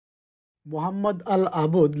মোহাম্মদ আল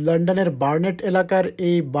আবুদ লন্ডনের বার্নেট এলাকার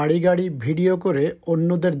এই বাড়ি-গাড়ি ভিডিও করে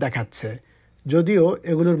অন্যদের দেখাচ্ছে, যদিও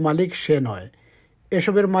এগুলোর মালিক সে নয়।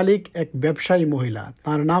 এসবের মালিক এক ব্যবসায়ী মহিলা,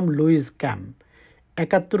 তার নাম লুইজ ক্যাম।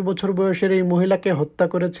 ৭১ বছর বয়সের এই মহিলাকে হত্যা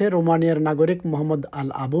করেছে রোমানিয়ার নাগরিক মোহাম্মদ আল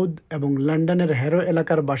আবুদ এবং লন্ডনের হ্যারো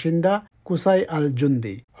এলাকার বাসিন্দা কুসাই আল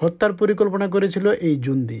জুন্দি। হত্যার পরিকল্পনা করেছিল এই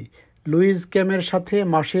জুন্দি। লুইজ ক্যামের সাথে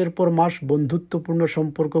মাসের পর মাস বন্ধুত্বপূর্ণ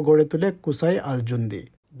সম্পর্ক গড়ে তোলে Qusai Al জুন্দি।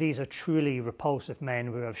 These are truly repulsive men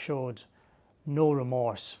who have showed no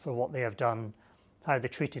remorse for what they have done, how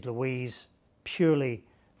they treated Louise purely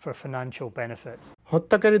for financial benefit.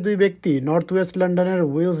 হত্যাকারী দুই ব্যক্তি নর্থ ওয়েস্ট লন্ডনের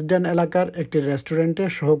উইলসডেন এলাকার একটি রেস্টুরেন্টে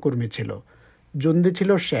সহকর্মী ছিল। জুন্দি ছিল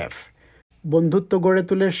শেফ। বন্ধুত্ব গড়ে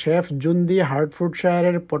তুলে শেফ জুন্দি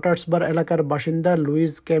হার্টফোর্ডশায়ারের পটার্সবার এলাকার বাসিন্দা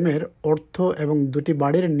লুইজ ক্যামের অর্থ এবং দুটি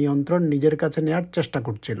বাড়ির নিয়ন্ত্রণ নিজের কাছে নেওয়ার চেষ্টা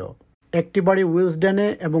করছিল। একটি বাড়ি উইলসডেনে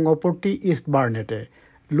এবং অপরটি ইস্ট বার্নেটে।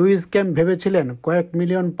 লুইজ ক্যাম ভেবেছিলেন কয়েক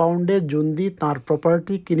মিলিয়ন পাউন্ডে জুন্দি তাঁর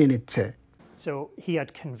প্রপার্টি কিনে নিচ্ছে। So he had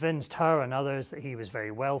convinced her and others that he was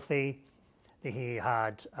very wealthy, that he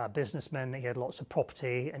had a businessman, that he had lots of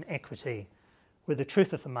property and equity. Where the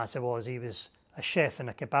truth of the matter was he was a chef in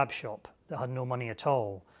a kebab shop that had no money at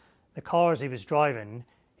all. The cars he was driving,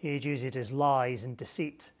 he had used his lies and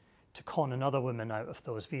deceit to con another woman out of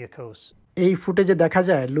those vehicles. এই ফুটেজে দেখা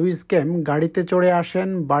যায় Luiz ক্যাম গাড়িতে চড়ে আসেন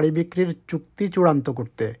বাড়ি বিক্রির চুক্তি চূড়ান্ত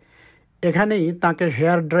করতে। এখানেই তাকে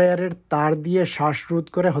হেয়ার ড্রায়ারের তার দিয়ে শ্বাসরোধ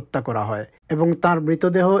করে হত্যা করা হয় এবং তার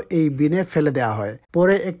মৃতদেহ এই বিনে ফেলে দেওয়া হয়।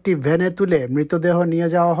 পরে একটি ভ্যানে তুলে মৃতদেহ নিয়ে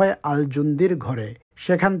যাওয়া হয় আল জুন্দির ঘরে।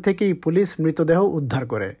 সেখান থেকেই পুলিশ মৃতদেহ উদ্ধার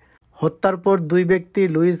করে। হত্যার পর দুই ব্যক্তি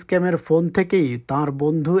লুইজ ক্যামের ফোন থেকেই তাঁর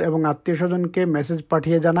বন্ধু এবং আত্মীয়স্বজনকে মেসেজ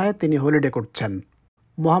পাঠিয়ে জানায় তিনি হলিডে করছেন।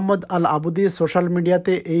 মোহাম্মদ আল আবুদি সোশ্যাল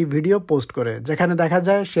মিডিয়াতে এই ভিডিও পোস্ট করে, যেখানে দেখা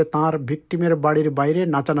যায় সে তাঁর ভিকটিমের বাড়ির বাইরে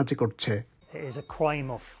নাচানাচি করছে। It is a crime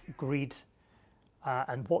of greed,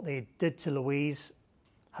 and what they did to Louise,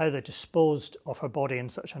 how they disposed of her body in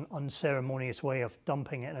such an unceremonious way of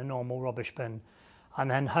dumping it in a normal rubbish bin, and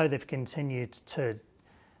then how they've continued to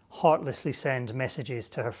heartlessly send messages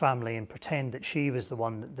to her family and pretend that she was the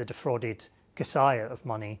one that they defrauded Kasai out of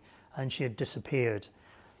money and she had disappeared.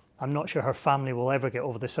 I'm not sure her family will ever get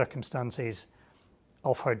over the circumstances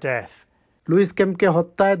of her death. Luiz ক্যামকে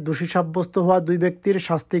হত্যায় দোষী সাব্যস্ত হওয়া দুই ব্যক্তির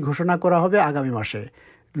শাস্তি ঘোষণা করা হবে আগামী মাসে।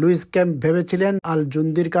 লুইজ ক্যাম্প ভেবেছিলেন আল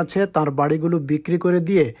জুন্দির কাছে তার বাড়িগুলো বিক্রি করে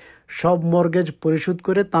দিয়ে সব মর্গেজ পরিশোধ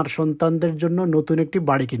করে তার সন্তানদের জন্য নতুন একটি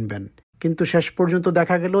বাড়ি কিনবেন। কিন্তু শেষ পর্যন্ত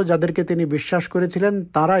দেখা গেল যাদেরকে তিনি বিশ্বাস করেছিলেন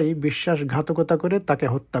তারাই বিশ্বাসঘাতকতা করে তাকে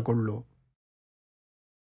হত্যা করল।